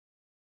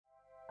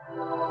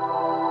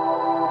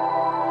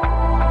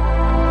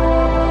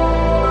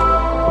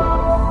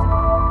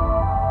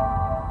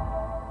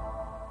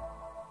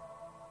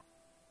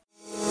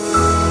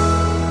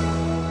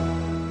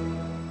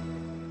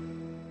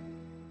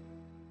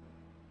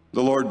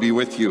The Lord be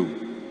with you.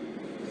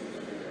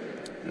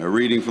 A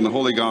reading from the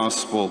Holy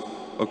Gospel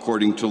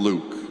according to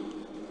Luke.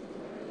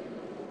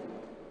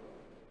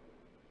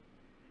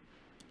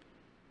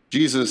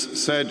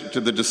 Jesus said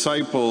to the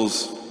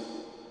disciples,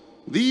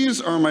 "These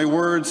are my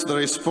words that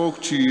I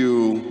spoke to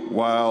you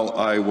while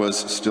I was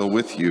still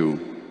with you,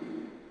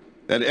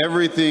 that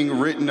everything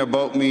written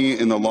about me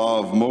in the law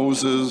of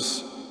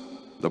Moses,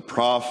 the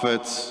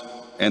prophets,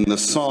 and the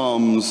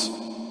Psalms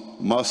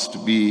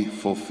must be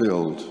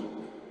fulfilled."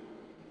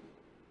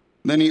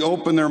 Then he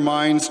opened their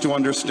minds to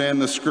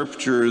understand the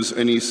scriptures,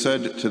 and he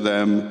said to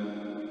them,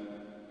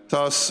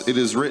 "Thus it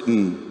is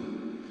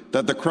written,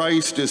 that the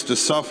Christ is to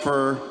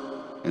suffer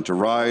and to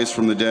rise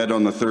from the dead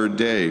on the third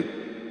day,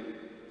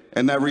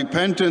 and that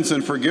repentance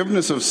and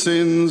forgiveness of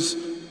sins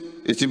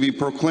is to be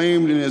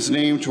proclaimed in his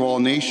name to all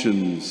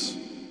nations,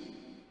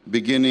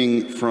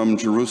 beginning from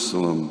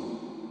Jerusalem.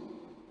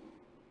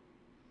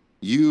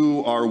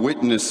 You are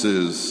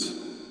witnesses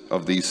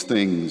of these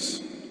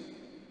things.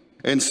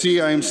 And see,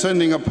 I am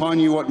sending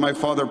upon you what my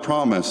Father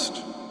promised.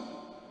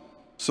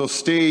 So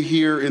stay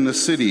here in the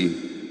city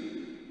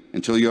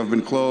until you have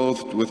been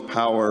clothed with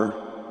power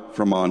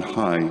from on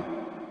high."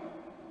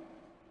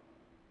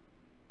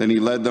 Then he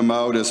led them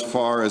out as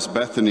far as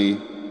Bethany,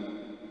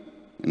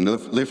 and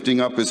lifting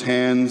up his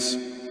hands,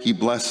 he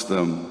blessed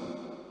them.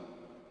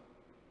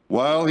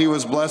 While he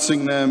was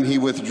blessing them, he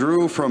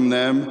withdrew from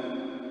them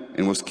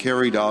and was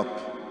carried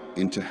up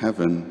into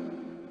heaven.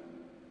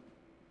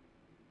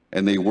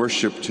 And they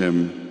worshiped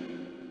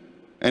him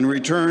and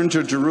returned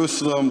to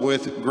Jerusalem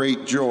with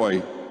great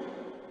joy.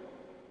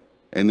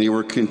 And they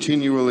were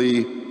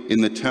continually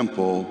in the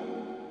temple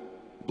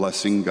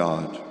blessing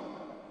God.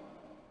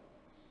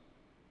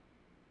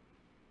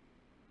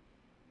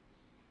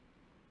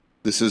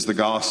 This is the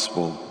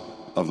gospel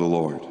of the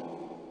Lord.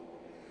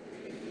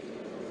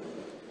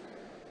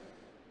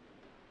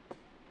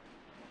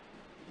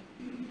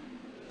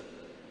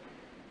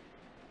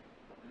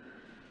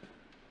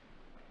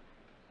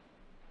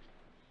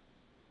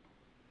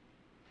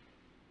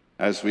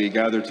 As we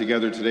gather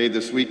together today,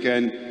 this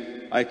weekend,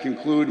 I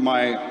conclude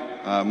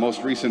my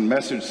most recent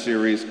message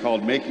series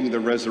called Making the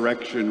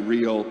Resurrection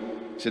Real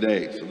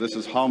Today. So this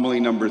is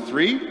homily number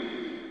 3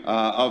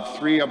 of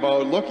 3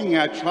 about looking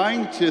at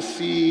trying to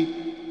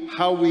see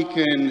how we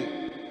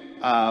can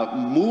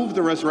move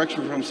the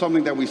resurrection from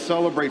something that we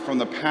celebrate from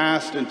the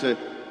past and to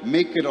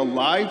make it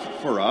alive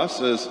for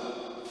us as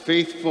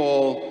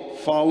faithful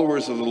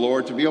followers of the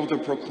Lord, to be able to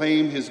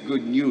proclaim his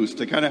good news,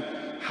 to kind of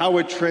how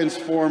it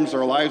transforms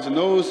our lives. And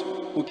those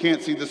who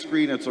can't see the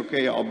screen, it's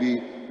okay. I'll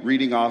be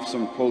reading off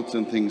some quotes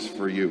and things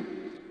for you.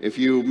 If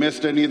you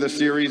missed any of the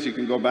series, you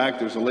can go back.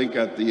 There's a link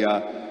at the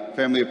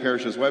Family of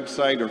Parishes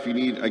website. Or if you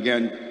need,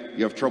 again,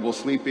 you have trouble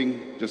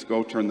sleeping, just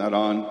go turn that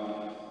on,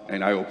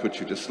 and I will put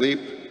you to sleep,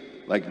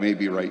 like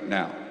maybe right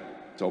now.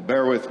 So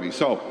bear with me.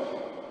 So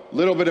a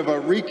little bit of a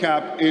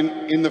recap.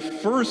 In the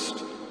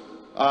first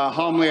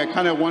homily, I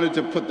kind of wanted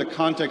to put the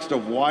context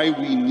of why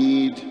we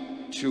need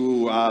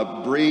to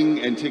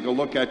bring and take a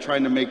look at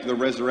trying to make the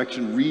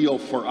resurrection real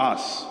for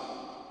us.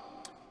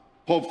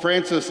 Pope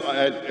Francis,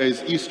 at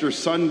his Easter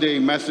Sunday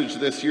message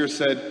this year,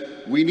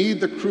 said, "We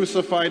need the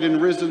crucified and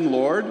risen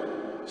Lord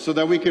so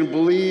that we can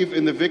believe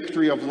in the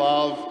victory of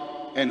love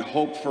and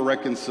hope for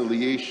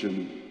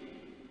reconciliation.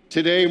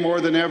 Today, more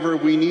than ever,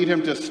 we need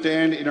him to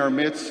stand in our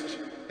midst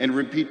and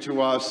repeat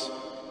to us,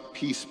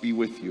 'Peace be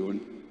with you.'"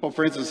 And Pope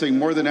Francis is saying,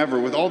 more than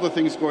ever, with all the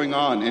things going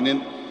on, and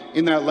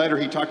in that letter,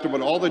 he talked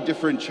about all the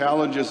different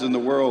challenges in the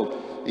world,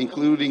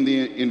 including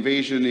the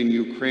invasion in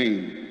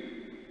Ukraine,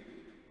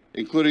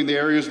 including the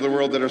areas of the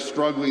world that are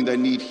struggling, that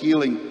need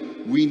healing.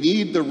 We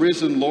need the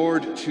risen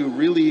Lord to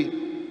really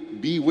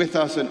be with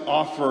us and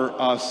offer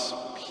us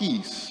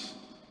peace.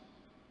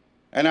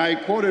 And I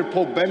quoted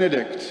Pope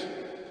Benedict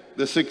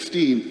the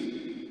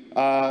 16th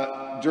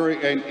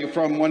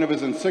from one of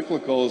his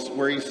encyclicals,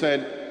 where he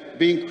said,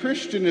 "Being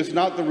Christian is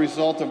not the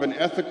result of an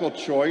ethical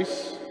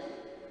choice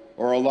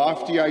or a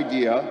lofty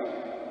idea,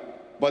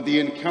 but the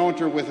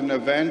encounter with an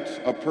event,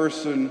 a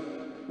person,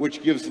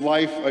 which gives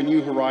life a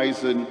new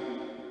horizon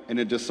and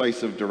a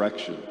decisive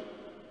direction."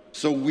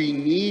 So we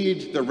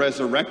need the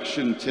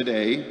resurrection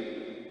today,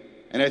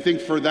 and I think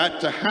for that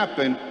to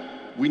happen,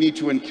 we need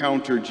to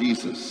encounter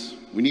Jesus.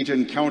 We need to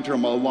encounter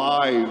him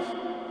alive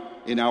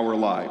in our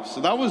lives.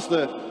 So that was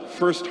the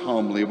first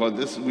homily about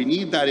this. We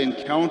need that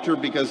encounter,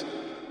 because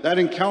that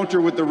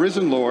encounter with the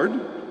risen Lord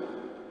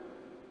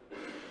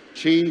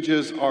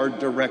changes our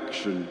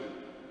direction,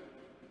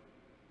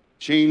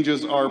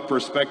 changes our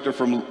perspective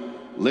from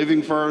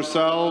living for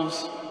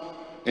ourselves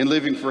and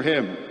living for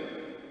him,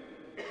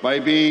 by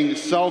being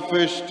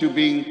selfish to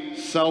being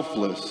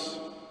selfless.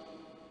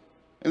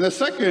 In the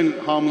second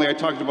homily, I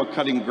talked about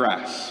cutting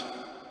grass.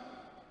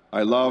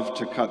 I love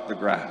to cut the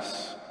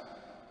grass.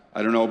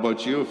 I don't know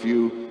about you. If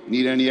you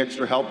need any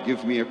extra help,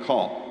 give me a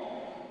call.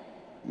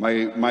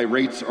 My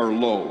rates are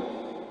low,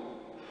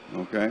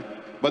 okay?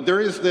 But there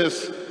is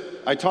this,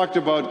 I talked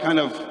about kind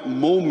of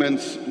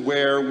moments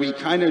where we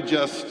kind of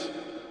just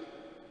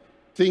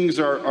things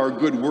are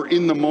good. We're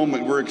in the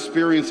moment. We're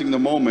experiencing the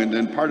moment.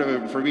 And part of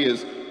it for me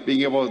is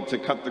being able to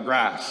cut the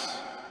grass.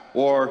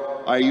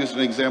 Or I used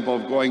an example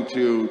of going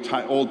to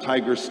Old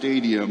Tiger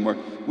Stadium. Or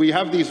we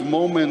have these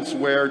moments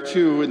where,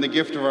 too, in the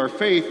gift of our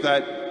faith,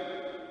 that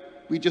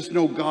we just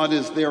know God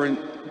is there. And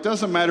it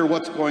doesn't matter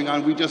what's going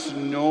on. We just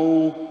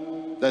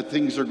know that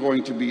things are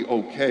going to be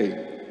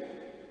okay.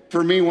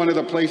 For me, one of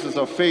the places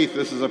of faith,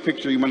 this is a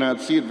picture, you might not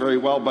see it very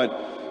well,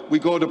 but we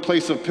go to a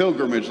place of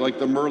pilgrimage, like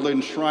the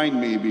Merlin Shrine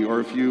maybe,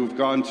 or if you've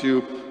gone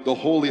to the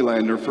Holy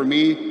Land, or for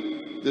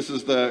me, this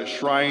is the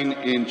shrine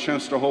in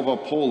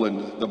Częstochowa,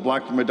 Poland, the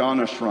Black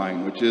Madonna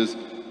Shrine, which is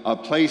a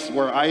place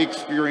where I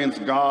experience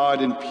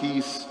God and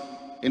peace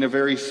in a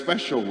very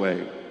special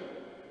way.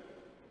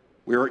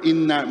 We are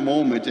in that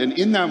moment, and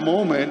in that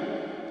moment,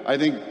 I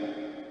think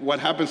what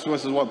happens to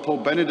us is what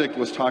Pope Benedict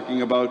was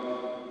talking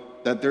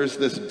about, that there's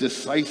this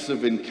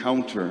decisive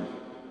encounter,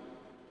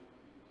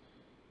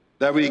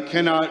 that we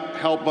cannot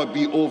help but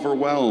be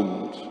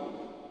overwhelmed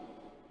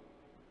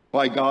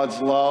by God's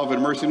love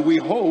and mercy. And we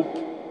hope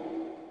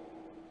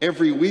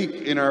every week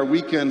in our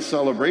weekend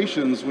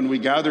celebrations, when we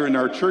gather in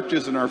our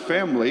churches and our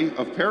family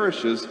of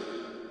parishes,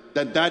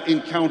 that that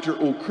encounter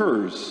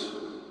occurs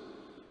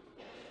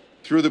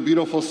through the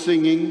beautiful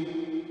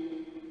singing,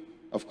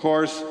 of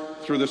course,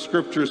 through the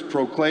scriptures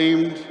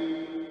proclaimed,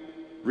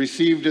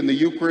 received in the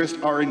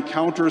Eucharist, our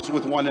encounters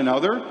with one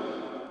another,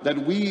 that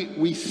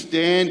we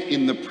stand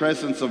in the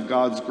presence of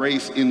God's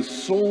grace in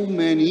so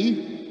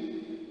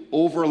many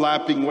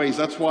overlapping ways.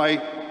 That's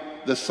why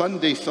the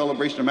Sunday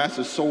celebration of Mass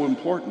is so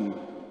important.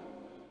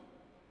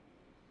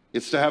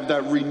 It's to have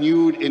that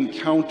renewed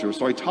encounter.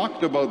 So I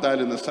talked about that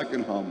in the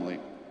second homily.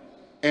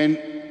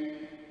 And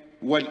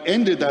what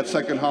ended that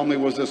second homily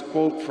was this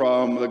quote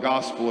from the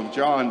Gospel of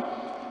John: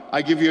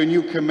 I give you a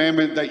new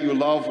commandment, that you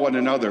love one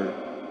another.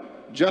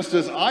 Just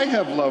as I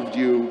have loved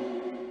you,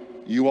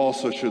 you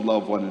also should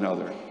love one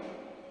another.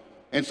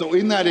 And so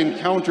in that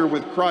encounter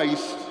with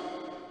Christ,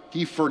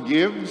 he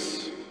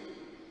forgives,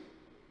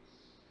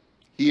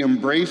 he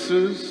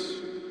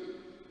embraces,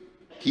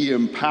 he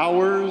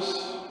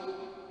empowers,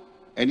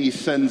 and he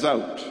sends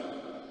out.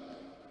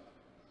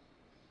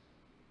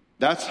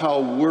 That's how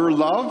we're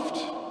loved,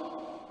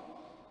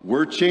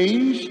 we're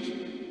changed,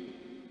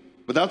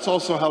 but that's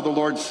also how the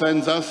Lord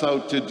sends us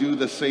out to do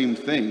the same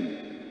thing.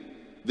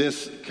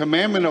 This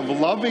commandment of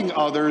loving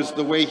others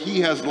the way he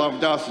has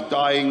loved us,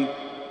 dying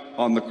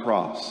on the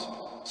cross.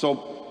 So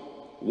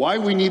why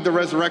we need the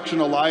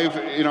resurrection alive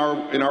in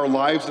our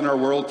lives, in our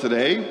world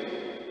today,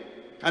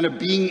 kind of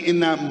being in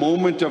that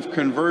moment of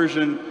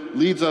conversion,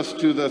 leads us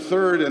to the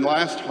third and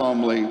last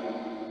homily,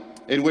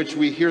 in which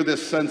we hear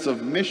this sense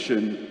of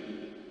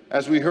mission,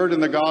 as we heard in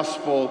the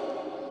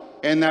gospel,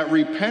 and that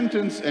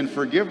repentance and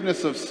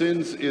forgiveness of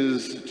sins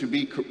is to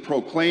be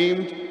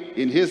proclaimed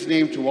in his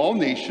name to all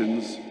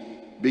nations,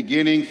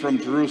 beginning from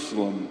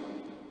Jerusalem.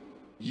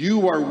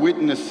 You are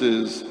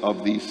witnesses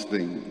of these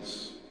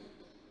things.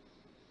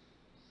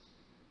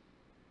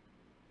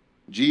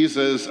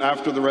 Jesus,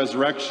 after the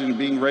resurrection,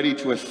 being ready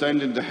to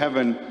ascend into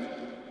heaven,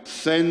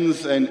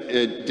 sends and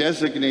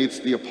designates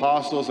the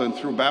apostles, and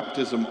through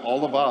baptism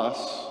all of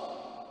us,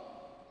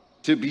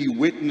 to be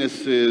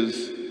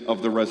witnesses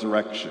of the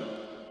resurrection.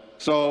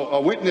 So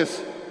a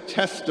witness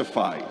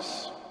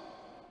testifies,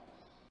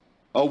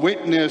 a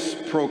witness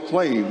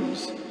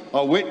proclaims,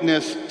 a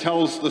witness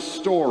tells the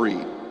story,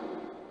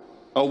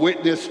 a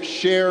witness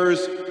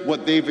shares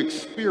what they've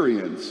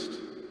experienced.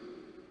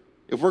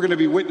 If we're going to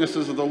be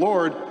witnesses of the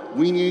Lord,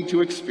 we need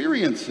to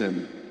experience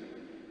him.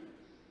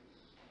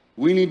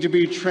 We need to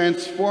be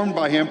transformed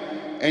by him,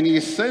 and he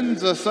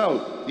sends us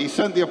out. He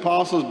sent the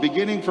apostles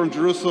beginning from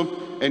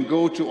Jerusalem and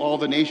go to all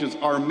the nations.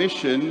 Our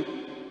mission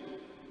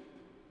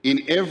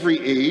in every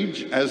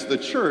age as the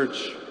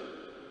church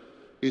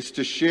is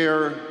to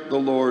share the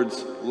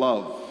Lord's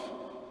love.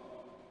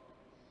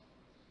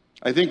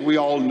 I think we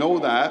all know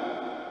that,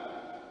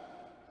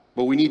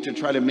 but we need to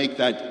try to make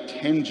that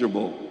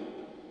tangible,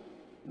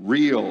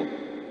 real,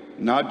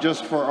 not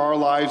just for our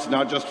lives,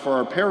 not just for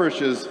our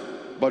parishes,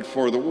 but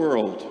for the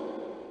world.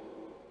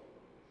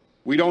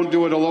 We don't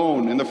do it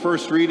alone. In the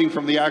first reading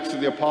from the Acts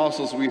of the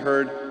Apostles, we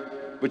heard,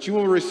 "But you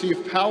will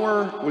receive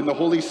power when the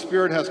Holy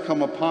Spirit has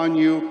come upon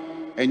you,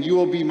 and you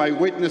will be my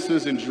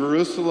witnesses in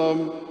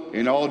Jerusalem,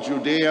 in all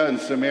Judea and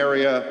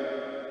Samaria,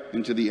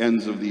 and to the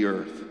ends of the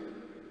earth."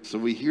 So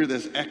we hear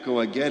this echo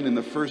again in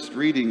the first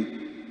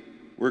reading.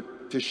 We're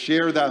to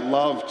share that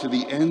love to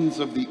the ends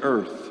of the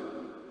earth,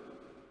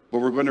 but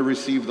we're going to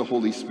receive the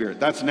Holy Spirit.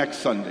 That's next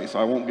Sunday, so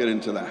I won't get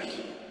into that.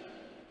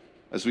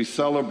 As we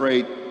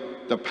celebrate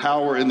the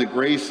power and the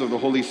grace of the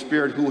Holy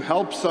Spirit, who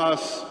helps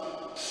us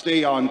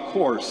stay on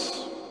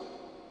course,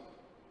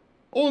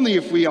 only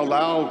if we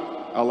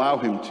allow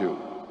him to.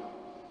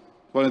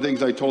 One of the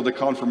things I told the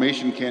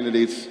confirmation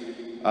candidates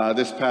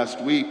this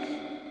past week,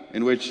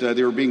 in which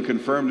they were being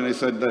confirmed, and I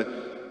said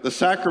that the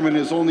sacrament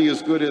is only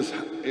as good as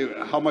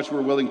how much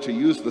we're willing to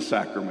use the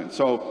sacrament.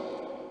 So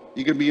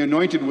you can be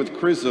anointed with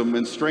chrism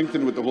and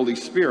strengthened with the Holy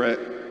Spirit,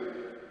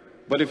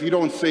 But if you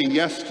don't say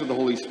yes to the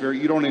Holy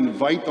Spirit, you don't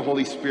invite the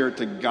Holy Spirit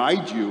to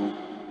guide you,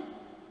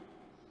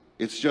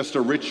 it's just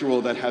a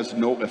ritual that has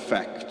no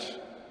effect.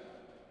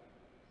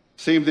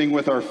 Same thing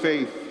with our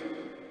faith.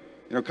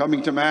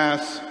 Coming to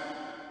Mass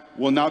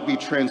will not be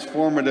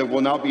transformative,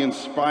 will not be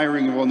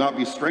inspiring, will not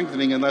be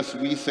strengthening unless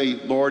we say,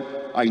 Lord,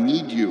 I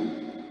need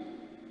you.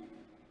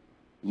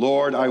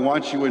 Lord, I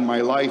want you in my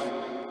life.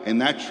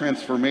 And that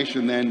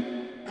transformation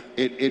then,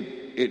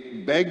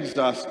 it begs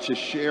us to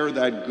share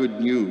that good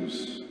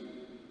news.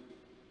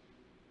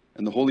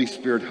 And the Holy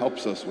Spirit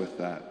helps us with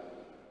that.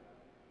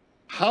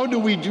 How do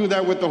we do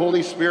that with the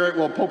Holy Spirit?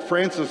 Well, Pope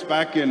Francis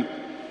back in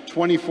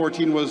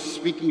 2014 was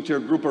speaking to a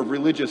group of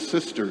religious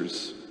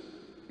sisters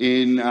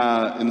in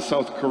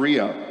South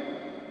Korea.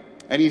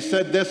 And he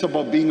said this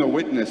about being a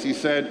witness. He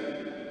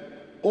said,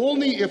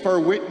 only if our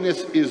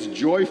witness is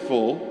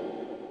joyful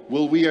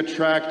will we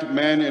attract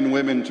men and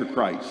women to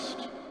Christ.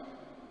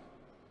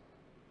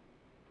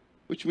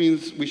 Which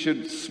means we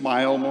should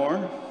smile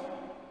more,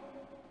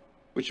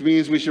 which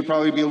means we should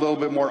probably be a little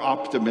bit more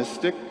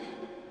optimistic,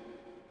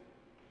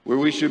 where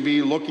we should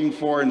be looking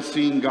for and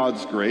seeing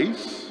God's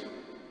grace.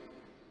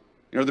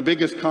 The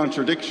biggest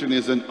contradiction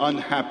is an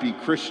unhappy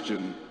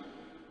Christian,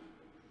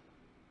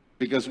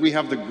 because we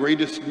have the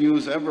greatest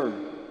news ever.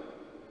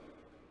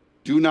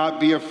 Do not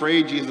be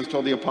afraid, Jesus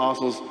told the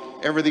apostles.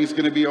 Everything's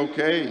going to be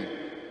okay.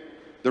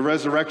 The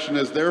resurrection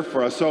is there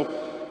for us. So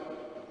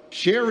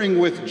sharing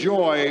with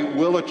joy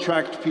will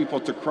attract people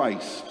to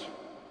Christ.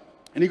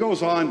 And he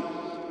goes on,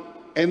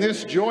 and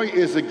this joy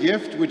is a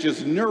gift which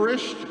is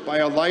nourished by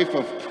a life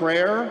of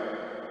prayer,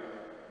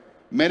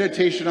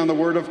 meditation on the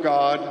Word of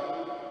God,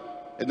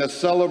 and the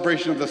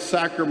celebration of the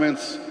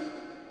sacraments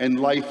and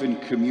life in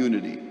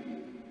community.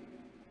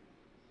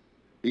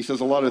 He says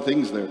a lot of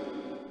things there.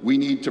 We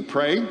need to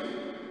pray.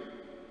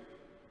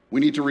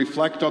 We need to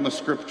reflect on the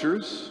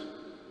Scriptures.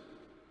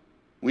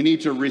 We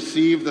need to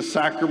receive the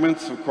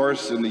sacraments, of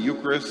course, in the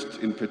Eucharist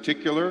in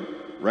particular,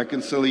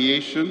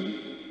 reconciliation,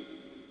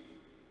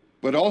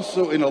 but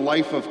also in a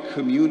life of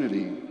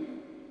community.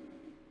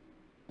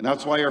 And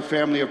that's why our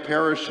family of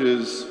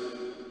parishes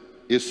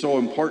is so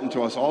important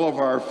to us. All of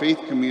our faith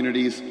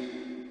communities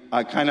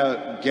kind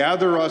of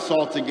gather us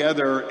all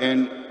together,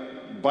 and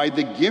by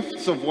the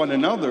gifts of one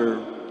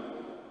another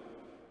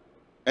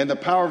and the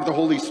power of the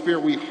Holy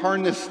Spirit, we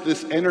harness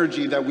this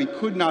energy that we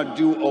could not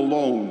do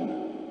alone.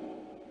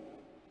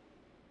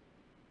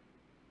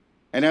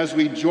 And as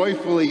we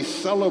joyfully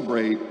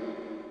celebrate,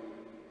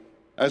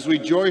 as we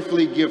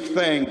joyfully give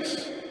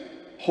thanks,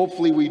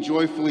 hopefully we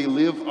joyfully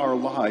live our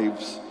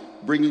lives,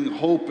 bringing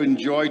hope and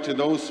joy to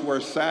those who are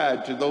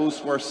sad, to those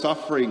who are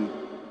suffering.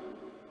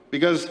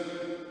 Because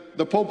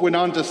the Pope went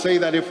on to say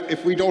that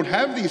if we don't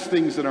have these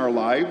things in our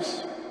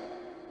lives,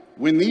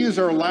 when these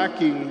are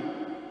lacking,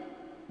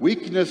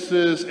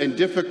 weaknesses and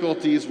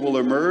difficulties will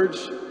emerge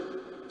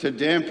to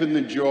dampen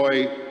the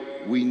joy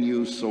we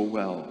knew so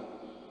well.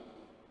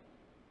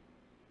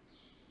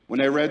 When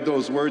I read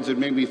those words, it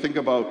made me think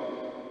about,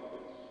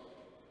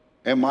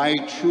 am I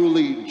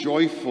truly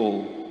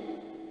joyful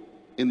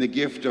in the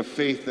gift of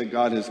faith that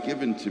God has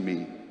given to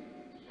me?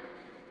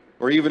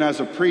 Or even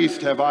as a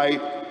priest, have I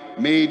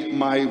made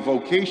my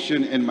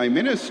vocation and my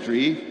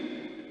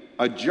ministry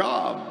a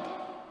job,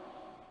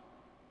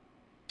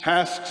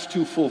 tasks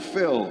to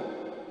fulfill?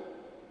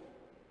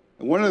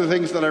 And one of the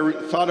things that I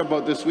thought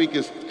about this week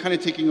is kind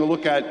of taking a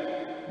look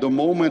at the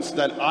moments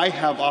that I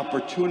have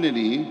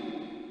opportunity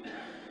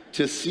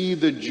to see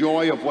the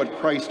joy of what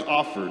Christ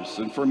offers.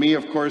 And for me,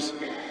 of course,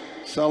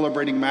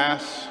 celebrating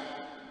Mass.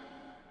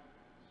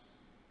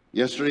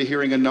 Yesterday,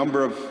 hearing a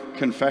number of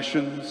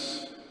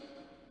confessions.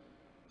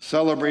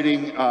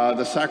 Celebrating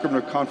the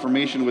sacrament of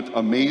confirmation with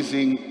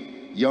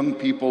amazing young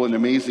people and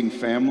amazing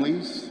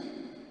families.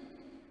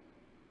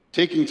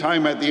 Taking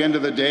time at the end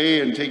of the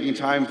day and taking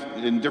time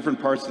in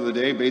different parts of the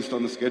day based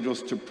on the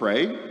schedules to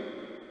pray,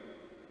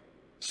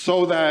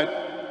 so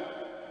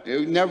that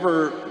it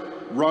never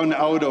run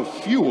out of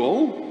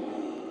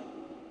fuel,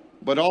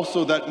 but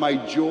also that my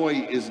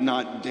joy is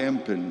not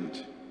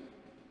dampened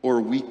or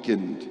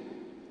weakened.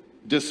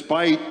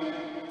 Despite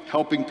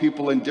helping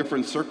people in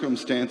different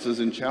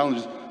circumstances and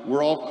challenges,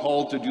 we're all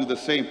called to do the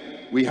same.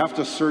 We have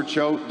to search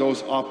out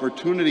those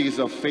opportunities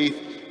of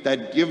faith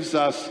that gives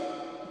us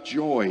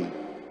joy,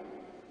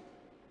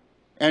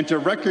 and to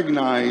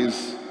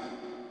recognize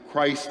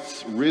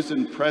Christ's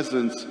risen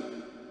presence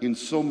in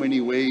so many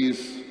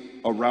ways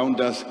around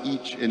us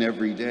each and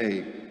every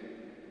day.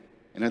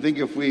 And I think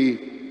if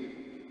we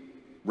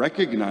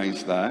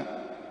recognize that,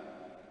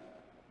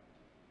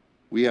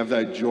 we have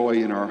that joy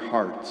in our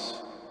hearts.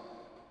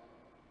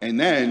 And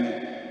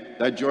then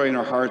that joy in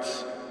our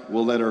hearts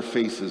will let our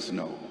faces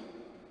know.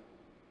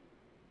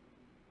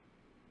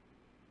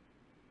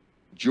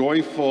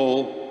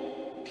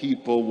 Joyful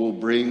people will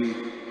bring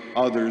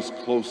others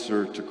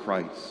closer to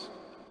Christ.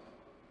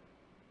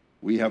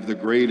 We have the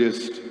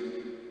greatest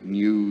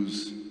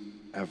news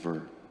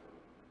ever.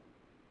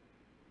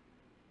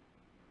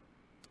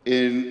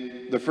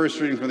 In the first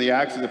reading from the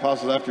Acts of the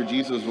Apostles after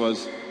Jesus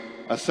was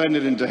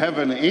ascended into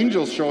heaven, the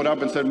angels showed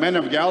up and said, "Men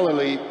of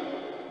Galilee,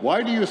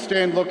 why do you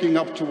stand looking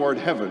up toward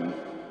heaven?"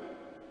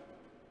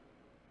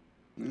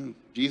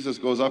 Jesus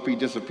goes up, he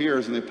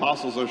disappears, and the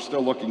apostles are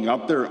still looking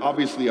up. They're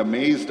obviously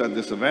amazed at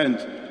this event,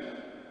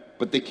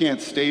 but they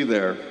can't stay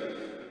there.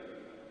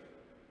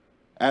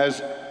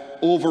 As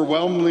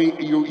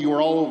overwhelmingly, you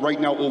are all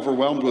right now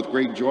overwhelmed with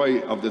great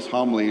joy of this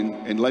homily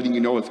and letting you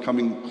know it's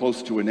coming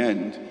close to an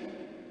end.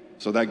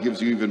 So that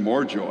gives you even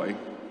more joy.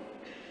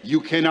 You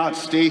cannot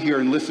stay here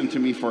and listen to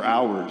me for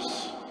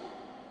hours.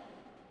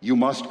 You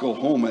must go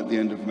home at the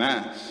end of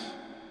Mass.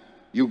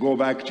 You go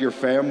back to your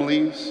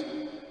families.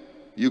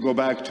 You go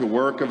back to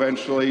work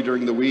eventually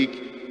during the week.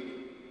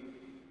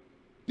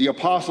 The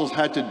apostles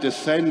had to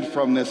descend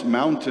from this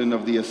mountain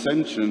of the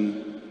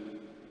ascension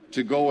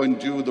to go and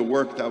do the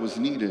work that was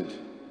needed,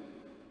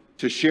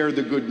 to share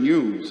the good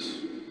news.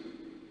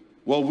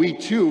 Well, we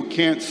too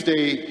can't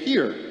stay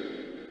here.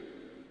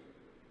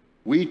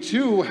 We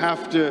too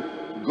have to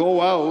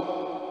go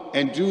out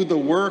and do the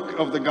work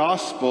of the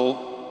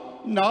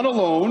gospel, not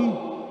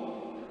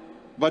alone,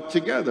 but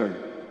together.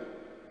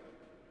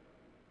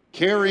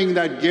 Carrying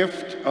that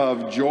gift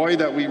of joy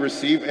that we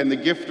receive and the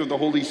gift of the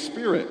Holy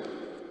Spirit.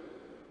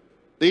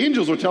 The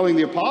angels were telling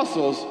the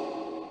apostles,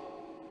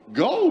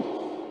 go.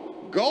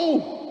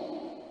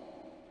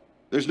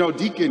 There's no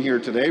deacon here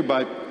today,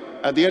 but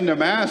at the end of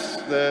Mass,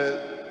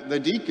 the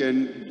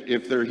deacon,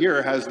 if they're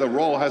here, has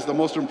the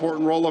most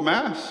important role of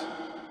Mass.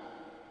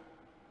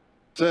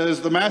 It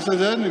says the Mass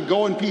is ended,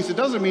 go in peace. It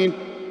doesn't mean,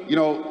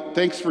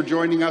 thanks for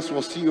joining us,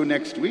 we'll see you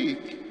next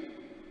week.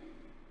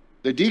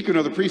 The deacon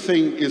or the priest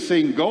is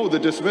saying go. The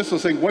dismissal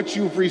is saying what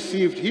you've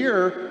received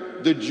here,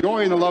 the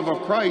joy and the love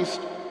of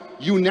Christ,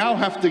 you now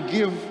have to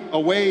give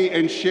away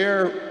and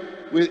share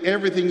with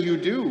everything you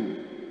do.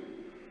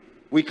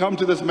 We come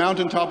to this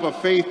mountaintop of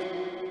faith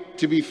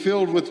to be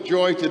filled with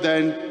joy, to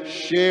then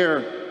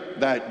share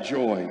that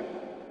joy.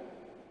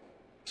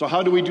 So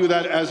how do we do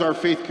that as our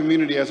faith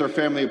community, as our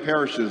family of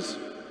parishes?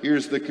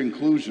 Here's the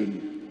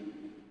conclusion.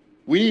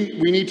 We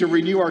need to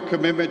renew our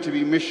commitment to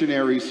be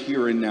missionaries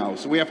here and now.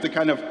 So we have to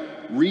kind of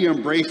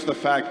re-embrace the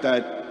fact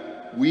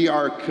that we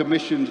are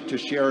commissioned to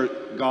share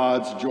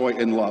God's joy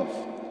and love.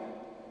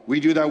 We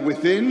do that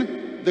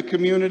within the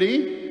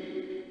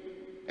community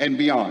and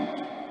beyond.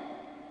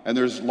 And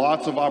there's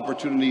lots of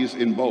opportunities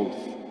in both.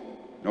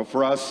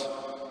 For us,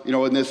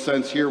 in this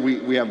sense here,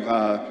 we have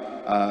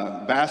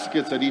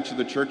baskets at each of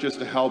the churches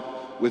to help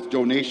with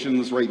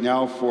donations right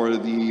now for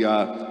the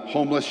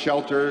homeless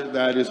shelter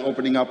that is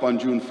opening up on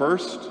June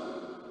 1st.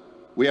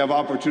 We have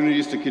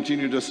opportunities to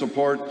continue to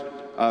support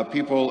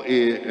people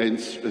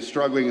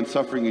struggling and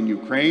suffering in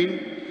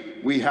Ukraine.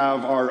 We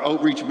have our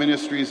outreach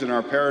ministries in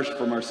our parish,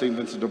 from our St.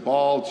 Vincent de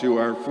Paul to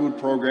our food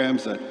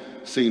programs at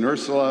St.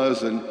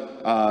 Ursula's and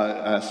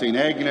St.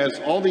 Agnes,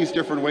 all these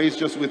different ways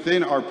just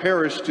within our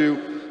parish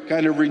to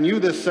kind of renew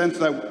this sense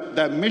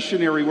that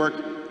missionary work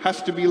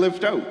has to be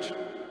lived out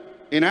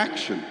in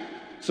action.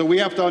 So we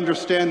have to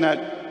understand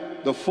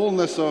that the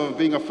fullness of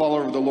being a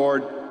follower of the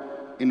Lord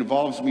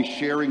involves me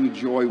sharing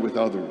joy with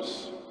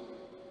others.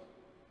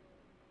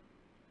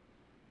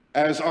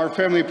 As our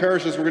family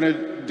parishes, we're going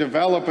to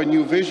develop a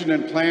new vision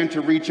and plan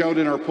to reach out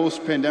in our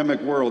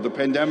post-pandemic world. The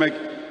pandemic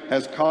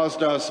has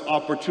caused us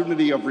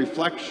opportunity of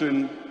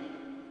reflection,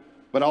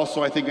 but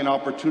also, I think, an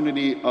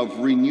opportunity of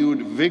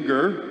renewed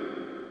vigor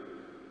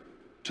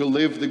to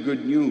live the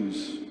good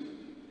news,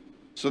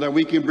 so that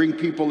we can bring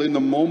people in the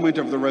moment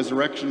of the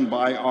resurrection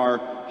by our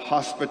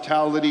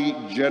hospitality,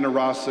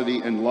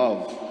 generosity, and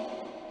love.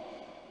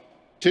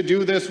 To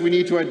do this, we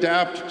need to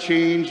adapt,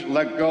 change,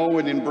 let go,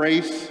 and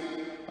embrace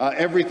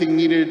everything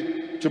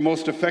needed to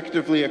most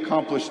effectively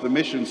accomplish the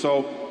mission.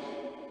 So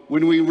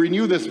when we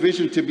renew this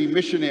vision to be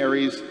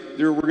missionaries,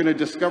 we're going to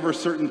discover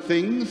certain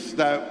things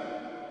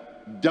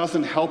that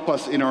doesn't help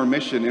us in our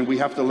mission, and we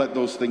have to let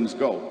those things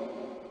go,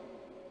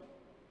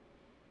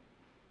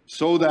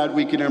 so that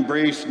we can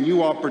embrace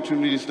new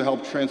opportunities to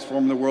help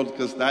transform the world,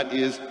 because that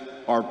is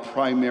our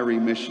primary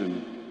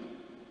mission,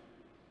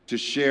 to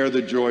share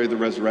the joy of the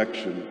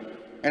resurrection.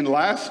 And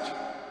last,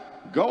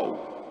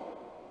 go.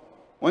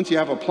 Once you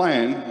have a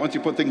plan, once you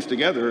put things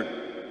together,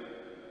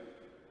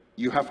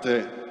 you have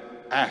to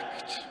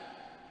act.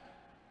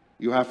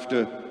 You have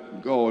to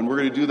go. And we're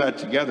going to do that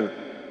together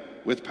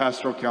with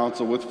Pastoral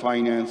Council, with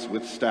finance,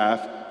 with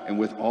staff, and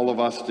with all of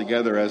us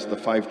together as the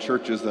 5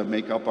 churches that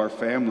make up our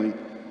family,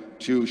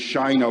 to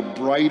shine a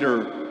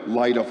brighter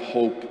light of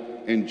hope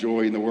and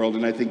joy in the world.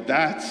 And I think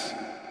that's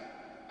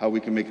how we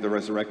can make the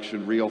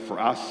resurrection real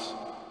for us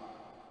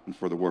and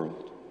for the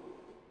world.